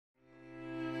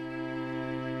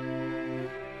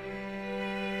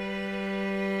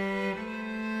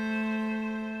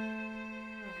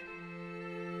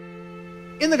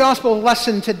In the gospel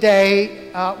lesson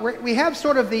today, we have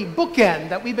sort of the bookend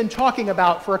that we've been talking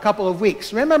about for a couple of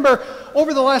weeks. Remember,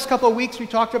 over the last couple of weeks, we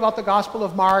talked about the Gospel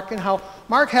of Mark and how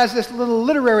Mark has this little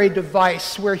literary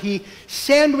device where he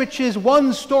sandwiches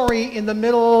one story in the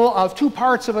middle of two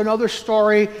parts of another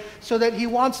story so that he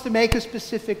wants to make a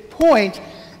specific point,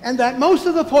 and that most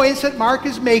of the points that Mark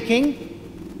is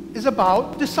making is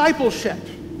about discipleship.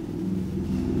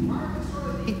 Mark is sort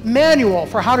of the manual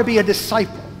for how to be a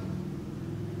disciple.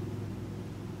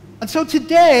 And so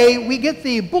today, we get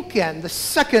the bookend, the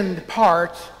second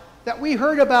part, that we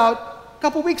heard about a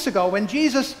couple weeks ago when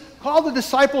Jesus called the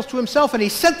disciples to himself and he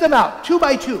sent them out, 2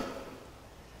 by 2.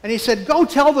 And he said, go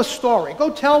tell the story. Go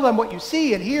tell them what you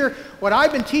see and hear, what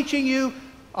I've been teaching you,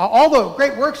 all the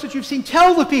great works that you've seen.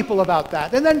 Tell the people about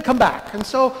that, and then come back. And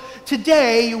so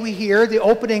today, we hear the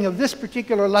opening of this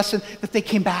particular lesson that they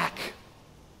came back.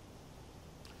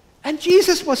 And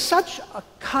Jesus was such a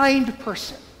kind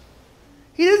person.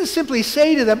 He didn't simply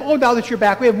say to them, oh, now that you're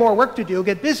back, we have more work to do,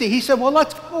 get busy. He said, well,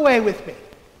 let's go away with me.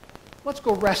 Let's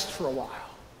go rest for a while.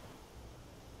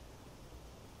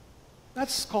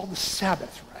 That's called the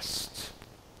Sabbath rest.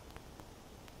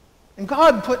 And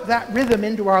God put that rhythm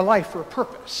into our life for a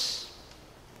purpose.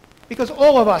 Because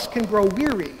all of us can grow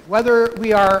weary, whether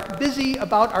we are busy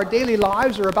about our daily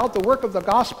lives or about the work of the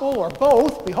gospel, or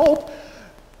both, we hope.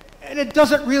 And it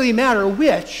doesn't really matter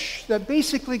which, that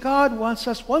basically God wants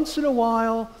us once in a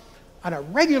while, on a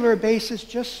regular basis,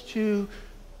 just to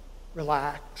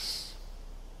relax.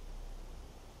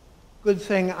 Good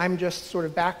thing I'm just sort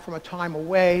of back from a time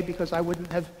away, because I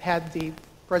wouldn't have had the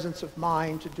presence of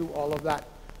mind to do all of that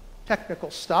technical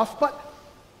stuff, but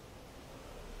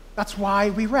that's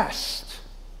why we rest.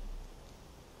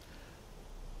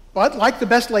 But like the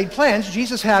best laid plans,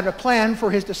 Jesus had a plan for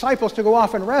his disciples to go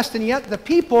off and rest, and yet the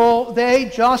people,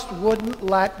 they just wouldn't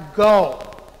let go.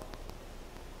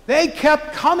 They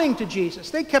kept coming to Jesus.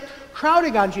 They kept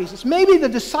crowding on Jesus. Maybe the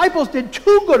disciples did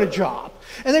too good a job,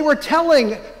 and they were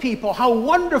telling people how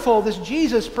wonderful this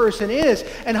Jesus person is,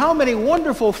 and how many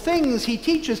wonderful things he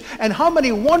teaches, and how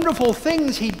many wonderful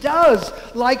things he does,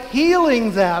 like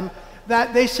healing them,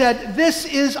 that they said, this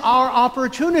is our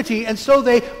opportunity. And so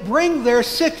they bring their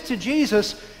sick to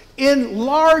Jesus in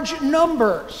large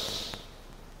numbers.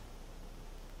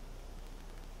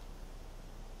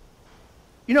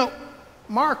 You know,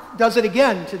 Mark does it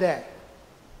again today.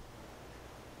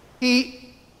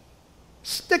 He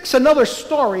sticks another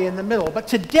story in the middle. But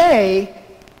today,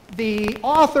 the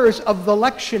authors of the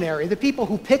lectionary, the people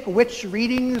who pick which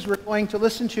readings we're going to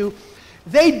listen to,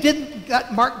 they didn't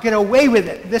let Mark get away with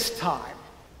it this time.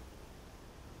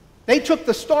 They took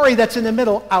the story that's in the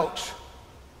middle out.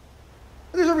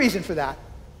 There's a reason for that.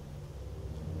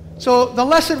 So the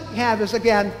lesson we have is,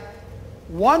 again,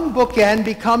 one bookend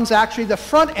becomes actually the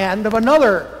front end of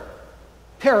another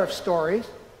pair of stories.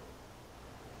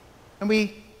 And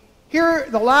we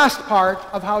hear the last part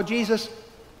of how Jesus,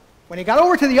 when he got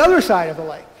over to the other side of the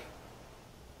lake,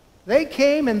 they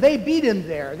came and they beat him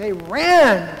there. They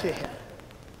ran to him.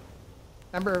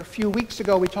 Remember, a few weeks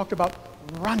ago, we talked about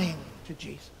running to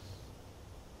Jesus.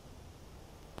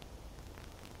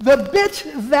 The bit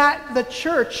that the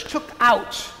church took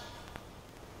out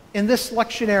in this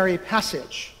lectionary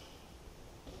passage,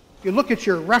 if you look at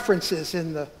your references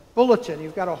in the bulletin,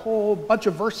 you've got a whole bunch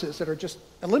of verses that are just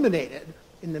eliminated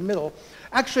in the middle.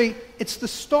 Actually, it's the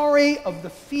story of the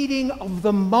feeding of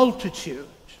the multitude.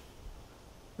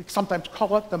 We sometimes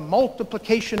call it the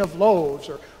multiplication of loaves,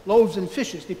 or loaves and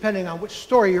fishes, depending on which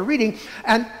story you're reading.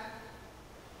 And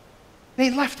they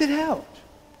left it out.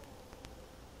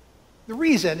 The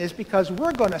reason is because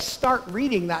we're going to start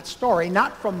reading that story,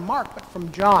 not from Mark, but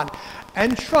from John.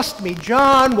 And trust me,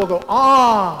 John will go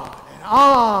on and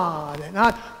on and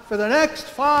on. For the next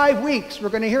 5 weeks, we're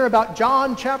going to hear about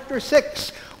John chapter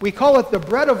 6. We call it the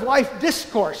Bread of Life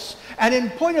Discourse. And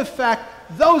in point of fact,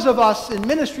 those of us in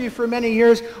ministry for many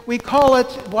years, we call it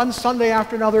one Sunday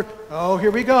after another, oh,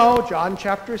 here we go, John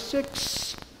chapter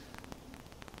 6.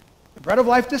 The Bread of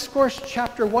Life Discourse,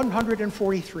 chapter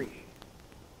 143.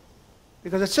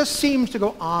 Because it just seems to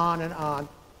go on and on.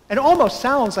 And it almost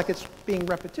sounds like it's being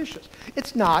repetitious.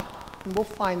 It's not, and we'll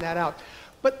find that out.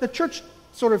 But the church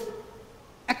sort of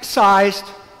excised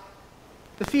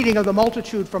the feeding of the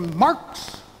multitude from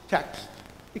Mark's text,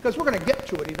 because we're going to get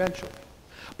to it eventually.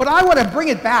 But I want to bring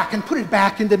it back and put it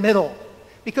back in the middle,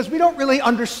 because we don't really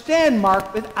understand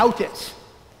Mark without it.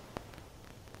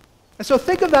 And so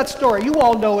think of that story. You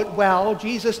all know it well,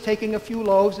 Jesus taking a few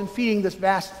loaves and feeding this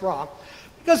vast throng.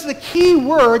 Because the key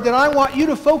word that I want you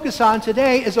to focus on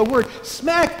today is a word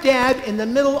smack dab in the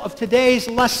middle of today's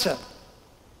lesson.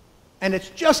 And it's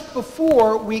just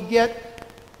before we get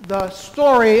the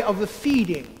story of the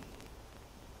feeding.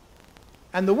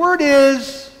 And the word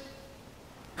is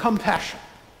compassion.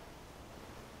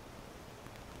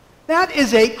 That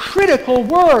is a critical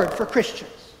word for Christians.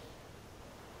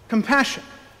 Compassion.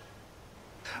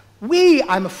 We,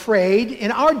 I'm afraid,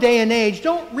 in our day and age,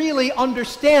 don't really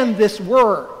understand this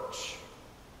word.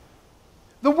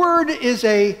 The word is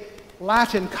a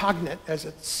Latin cognate, as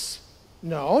it's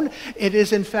known. It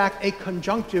is, in fact, a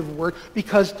conjunctive word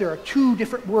because there are two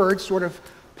different words sort of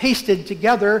pasted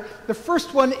together. The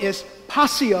first one is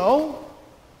passio,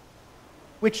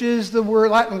 which is the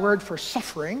Latin word for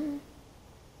suffering.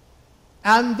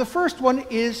 And the first one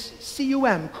is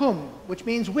cum, which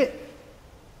means with.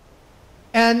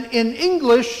 And in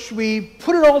English, we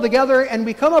put it all together and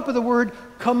we come up with the word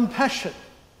compassion.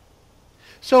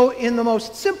 So in the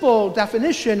most simple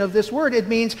definition of this word, it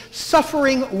means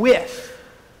suffering with.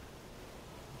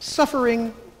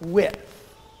 Suffering with.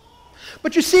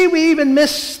 But you see, we even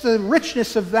miss the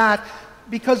richness of that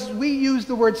because we use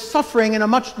the word suffering in a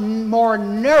much more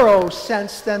narrow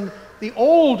sense than the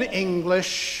Old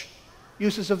English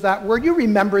uses of that word. You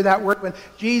remember that word when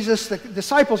Jesus, the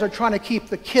disciples are trying to keep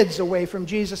the kids away from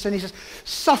Jesus, and he says,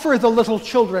 "Suffer the little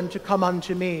children to come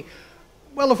unto me."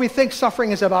 Well, if we think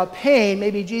suffering is about pain,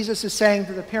 maybe Jesus is saying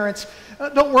to the parents,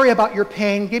 "Don't worry about your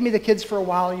pain. Give me the kids for a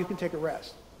while and you can take a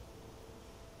rest."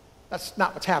 That's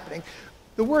not what's happening.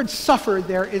 The word suffer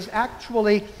there is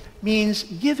actually means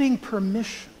giving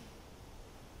permission.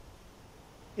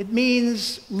 It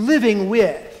means living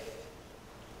with.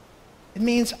 It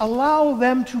means allow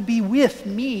them to be with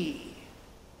me.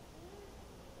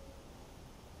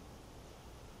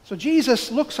 So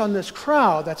Jesus looks on this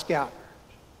crowd that's gathered,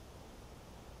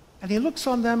 and he looks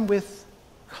on them with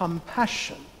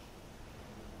compassion.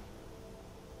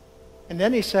 And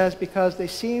then he says, because they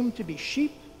seem to be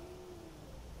sheep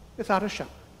without a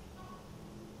shepherd.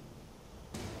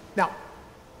 Now,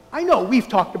 I know we've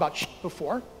talked about sheep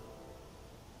before.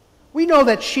 We know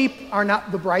that sheep are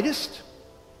not the brightest.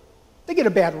 They get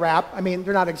a bad rap. I mean,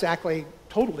 they're not exactly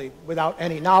totally without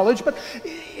any knowledge, but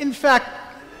in fact,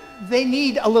 they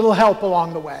need a little help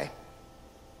along the way.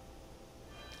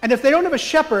 And if they don't have a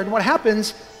shepherd, what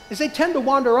happens is they tend to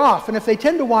wander off. And if they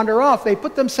tend to wander off, they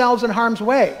put themselves in harm's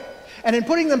way. And in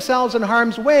putting themselves in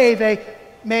harm's way, they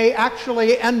may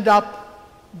actually end up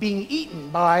being eaten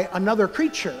by another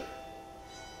creature.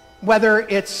 Whether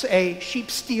it's a sheep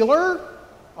stealer,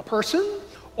 a person,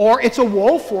 or it's a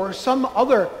wolf or some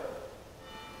other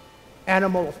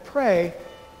animal of prey,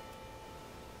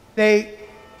 they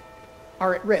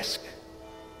are at risk.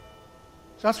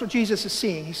 So that's what Jesus is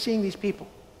seeing. He's seeing these people.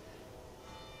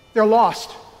 They're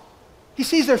lost. He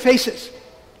sees their faces.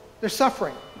 They're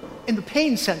suffering in the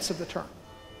pain sense of the term.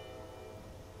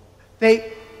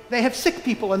 They have sick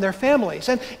people in their families.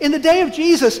 And in the day of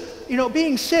Jesus,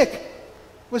 being sick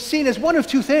was seen as one of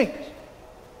two things.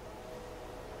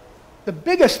 The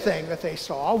biggest thing that they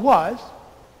saw was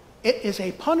it is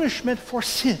a punishment for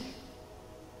sin.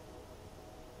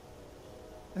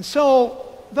 And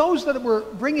so those that were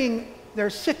bringing their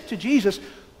sick to Jesus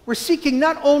were seeking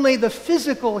not only the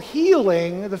physical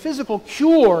healing, the physical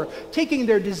cure, taking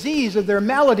their disease or their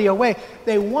malady away,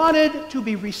 they wanted to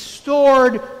be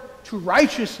restored to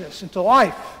righteousness and to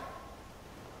life.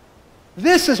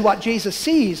 This is what Jesus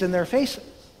sees in their faces.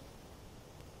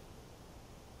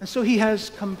 And so he has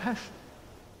compassion.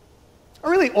 A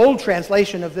really old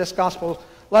translation of this gospel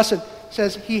lesson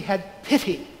says he had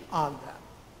pity on them.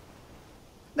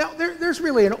 Now, there's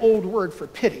really an old word for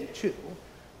pity, too.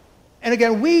 And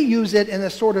again, we use it in a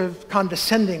sort of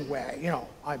condescending way.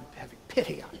 I'm having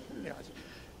pity on you,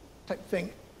 type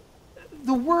thing.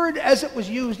 The word, as it was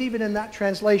used even in that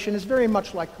translation, is very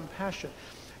much like compassion.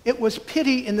 It was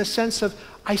pity in the sense of,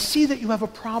 I see that you have a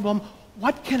problem.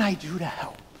 What can I do to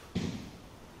help?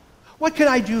 What can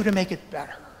I do to make it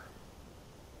better?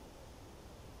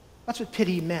 That's what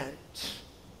pity meant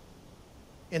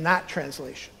in that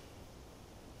translation.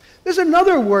 There's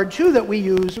another word, too, that we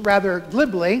use rather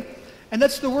glibly, and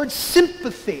that's the word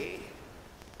sympathy.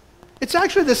 It's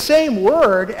actually the same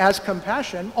word as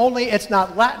compassion, only it's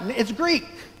not Latin, it's Greek.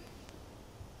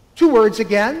 Two words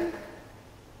again.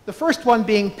 The first one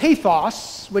being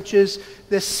pathos, which is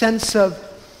this sense of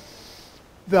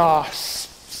the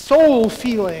soul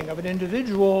feeling of an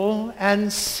individual,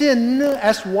 and syn,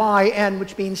 S-Y-N,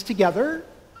 which means together.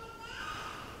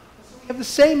 So we have the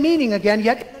same meaning again,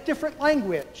 yet in a different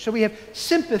language. So we have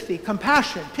sympathy,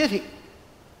 compassion, pity.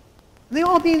 And they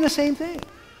all mean the same thing.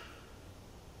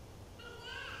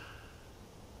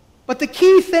 But the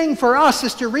key thing for us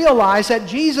is to realize that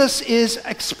Jesus is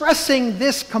expressing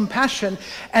this compassion,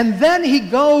 and then he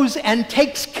goes and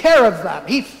takes care of them.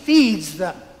 He feeds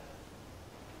them.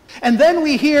 And then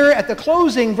we hear at the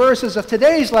closing verses of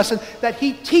today's lesson that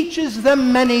he teaches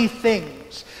them many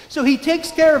things. So he takes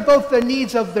care of both the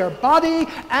needs of their body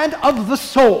and of the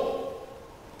soul.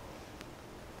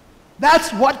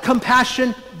 That's what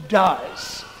compassion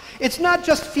does. It's not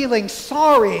just feeling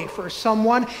sorry for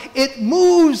someone, it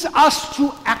moves us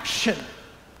to action.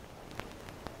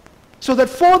 So that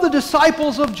for the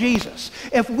disciples of Jesus,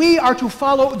 if we are to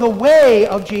follow the way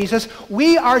of Jesus,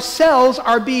 we ourselves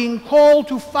are being called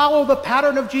to follow the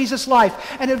pattern of Jesus'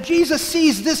 life. And if Jesus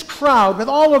sees this crowd with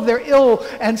all of their ill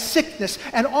and sickness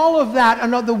and all of that,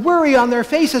 and the worry on their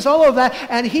faces, all of that,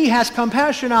 and he has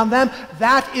compassion on them,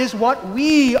 that is what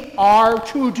we are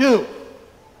to do.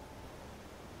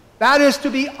 That is to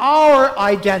be our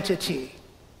identity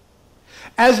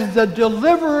as the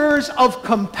deliverers of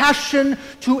compassion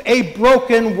to a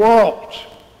broken world.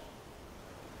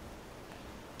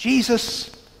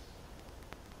 Jesus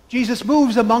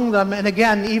moves among them, and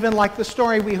again, even like the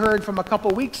story we heard from a couple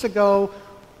weeks ago,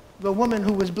 the woman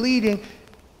who was bleeding,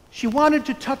 she wanted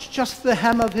to touch just the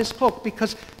hem of his cloak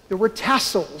because there were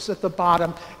tassels at the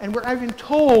bottom, and we're even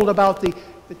told about the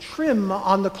trim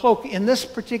on the cloak. In this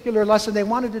particular lesson, they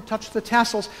wanted to touch the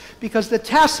tassels because the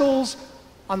tassels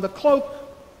on the cloak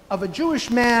of a Jewish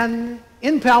man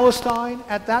in Palestine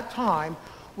at that time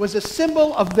was a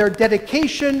symbol of their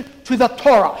dedication to the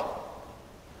Torah,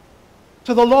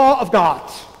 to the law of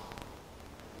God.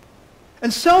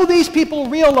 And so these people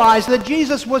realized that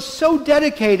Jesus was so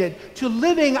dedicated to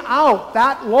living out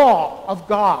that law of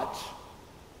God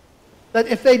that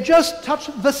if they just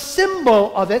touched the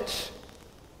symbol of it,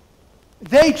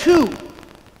 they too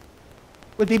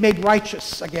would be made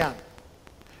righteous again.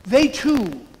 They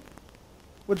too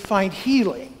would find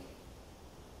healing,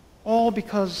 all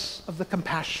because of the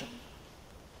compassion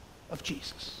of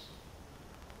Jesus.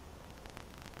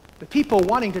 The people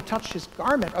wanting to touch his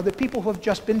garment are the people who have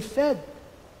just been fed.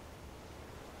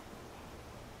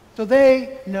 So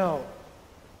they know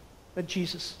that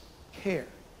Jesus cares.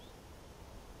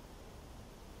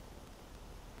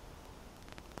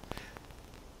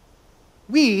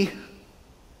 We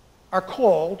are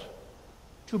called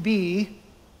to be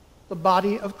the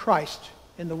body of Christ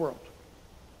in the world.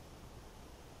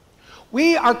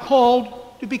 We are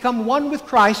called to become one with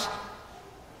Christ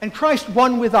and Christ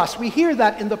one with us. We hear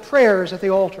that in the prayers at the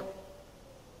altar.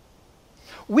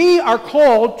 We are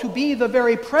called to be the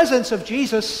very presence of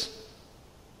Jesus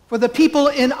for the people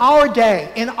in our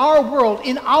day, in our world,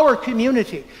 in our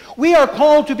community. We are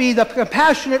called to be the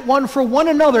compassionate one for one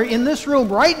another in this room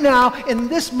right now, in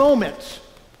this moment.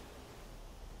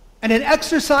 And in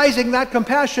exercising that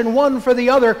compassion one for the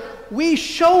other, we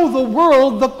show the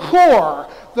world the core,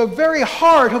 the very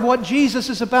heart of what Jesus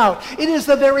is about. It is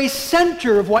the very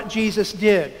center of what Jesus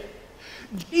did.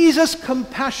 Jesus'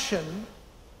 compassion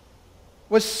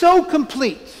was so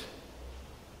complete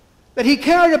that he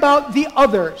cared about the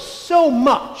other so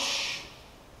much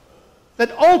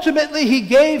that ultimately he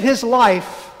gave his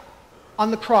life on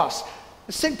the cross.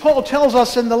 As St. Paul tells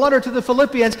us in the letter to the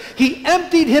Philippians, he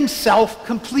emptied himself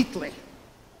completely,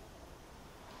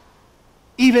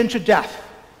 even to death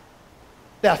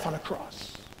on a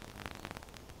cross.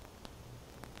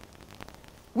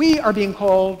 We are being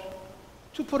called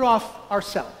to put off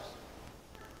ourselves.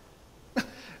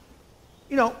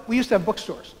 You know, we used to have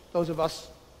bookstores, those of us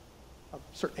of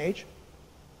a certain age.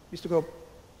 Used to go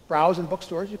browse in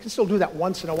bookstores. You can still do that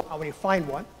once in a while when you find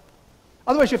one.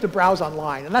 Otherwise, you have to browse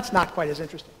online, and that's not quite as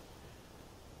interesting.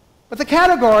 But the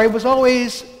category was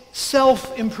always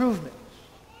self-improvement.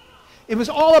 It was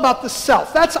all about the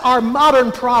self. That's our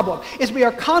modern problem, is we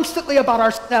are constantly about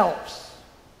ourselves.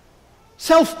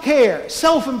 Self-care,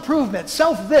 self-improvement,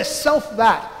 self-this,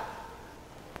 self-that.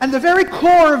 And the very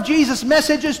core of Jesus'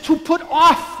 message is to put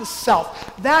off the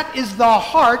self. That is the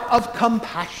heart of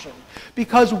compassion.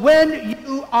 Because when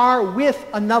you are with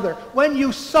another, when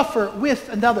you suffer with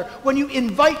another, when you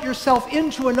invite yourself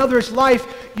into another's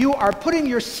life, you are putting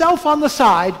yourself on the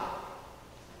side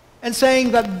and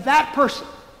saying that that person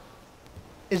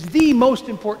is the most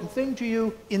important thing to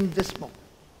you in this moment.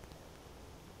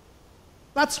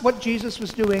 That's what Jesus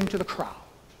was doing to the crowd.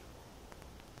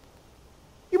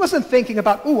 He wasn't thinking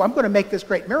about, ooh, I'm going to make this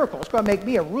great miracle. It's going to make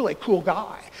me a really cool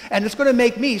guy. And it's going to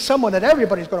make me someone that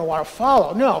everybody's going to want to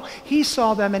follow. No, he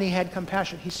saw them and he had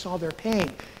compassion. He saw their pain.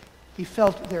 He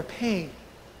felt their pain.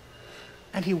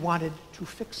 And he wanted to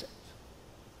fix it.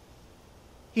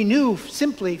 He knew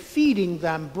simply feeding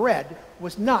them bread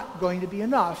was not going to be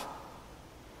enough.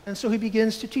 And so he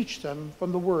begins to teach them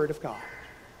from the Word of God.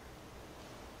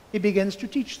 He begins to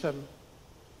teach them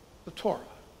the Torah,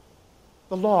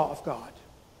 the law of God,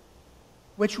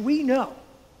 which we know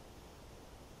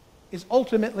is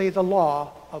ultimately the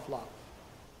law of love.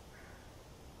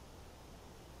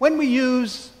 When we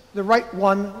use the Rite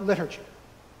One liturgy,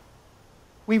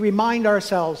 we remind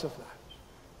ourselves of that.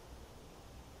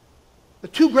 The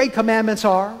two great commandments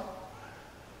are,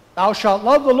 thou shalt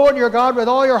love the Lord your God with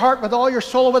all your heart, with all your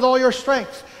soul, with all your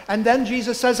strength. And then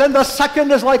Jesus says, and the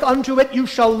second is like unto it, you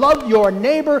shall love your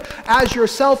neighbor as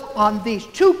yourself. On these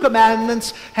two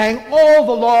commandments hang all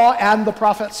the law and the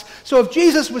prophets. So if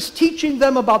Jesus was teaching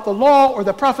them about the law or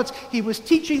the prophets, he was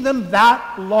teaching them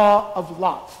that law of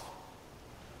love.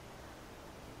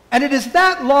 And it is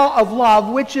that law of love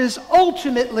which is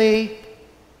ultimately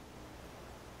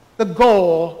the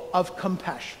goal of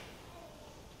compassion.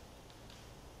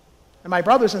 And my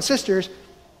brothers and sisters,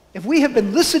 if we have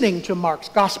been listening to Mark's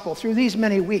gospel through these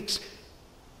many weeks,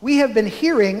 we have been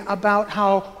hearing about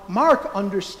how Mark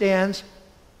understands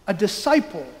a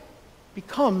disciple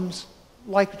becomes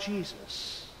like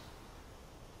Jesus.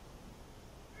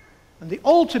 And the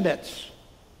ultimate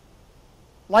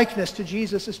likeness to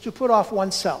Jesus is to put off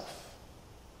oneself,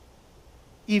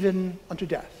 even unto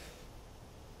death,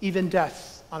 even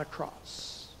death on a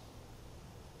cross.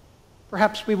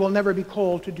 Perhaps we will never be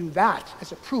called to do that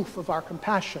as a proof of our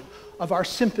compassion, of our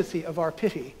sympathy, of our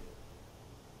pity.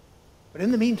 But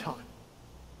in the meantime,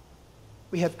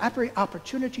 we have every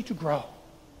opportunity to grow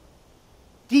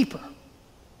deeper,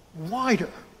 wider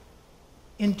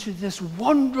into this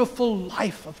wonderful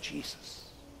life of Jesus.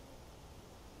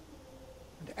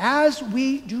 And as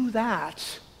we do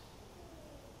that,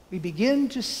 we begin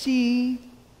to see,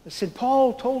 as St.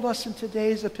 Paul told us in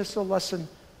today's epistle lesson,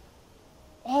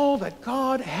 all that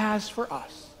God has for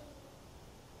us.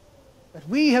 That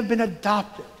we have been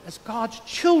adopted as God's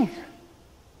children.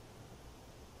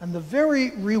 And the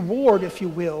very reward, if you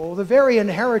will, the very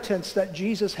inheritance that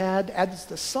Jesus had as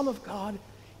the Son of God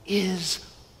is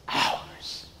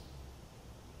ours.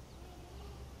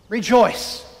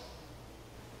 Rejoice.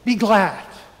 Be glad.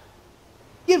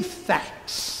 Give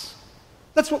thanks.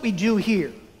 That's what we do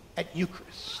here at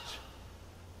Eucharist.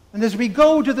 And as we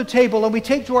go to the table and we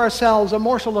take to ourselves a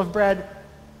morsel of bread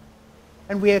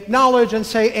and we acknowledge and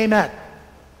say amen,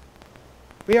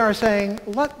 we are saying,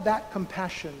 let that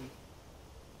compassion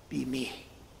be me.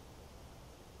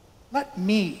 Let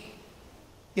me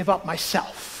give up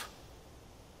myself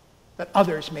that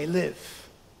others may live.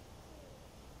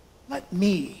 Let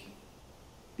me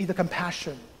be the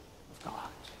compassion of God.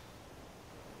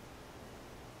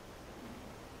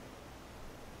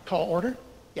 Tall order?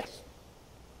 Yes.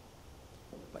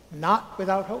 But not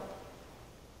without hope.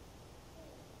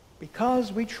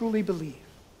 Because we truly believe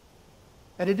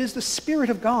that it is the Spirit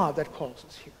of God that calls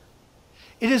us here.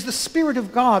 It is the Spirit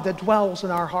of God that dwells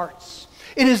in our hearts.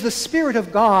 It is the Spirit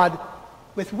of God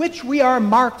with which we are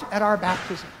marked at our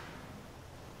baptism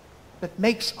that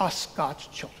makes us God's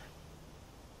children.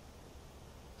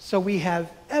 So we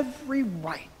have every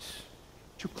right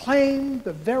to claim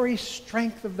the very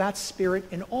strength of that Spirit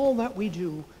in all that we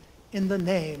do in the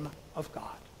name of God.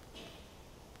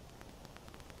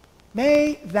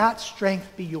 May that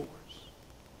strength be yours.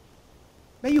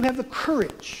 May you have the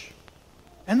courage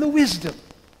and the wisdom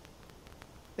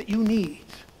that you need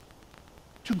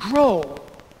to grow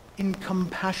in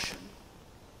compassion,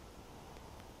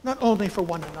 not only for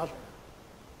one another,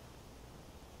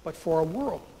 but for a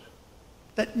world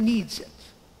that needs it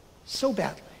so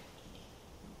badly.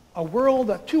 A world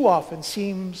that too often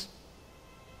seems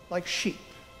like sheep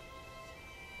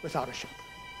without a shepherd.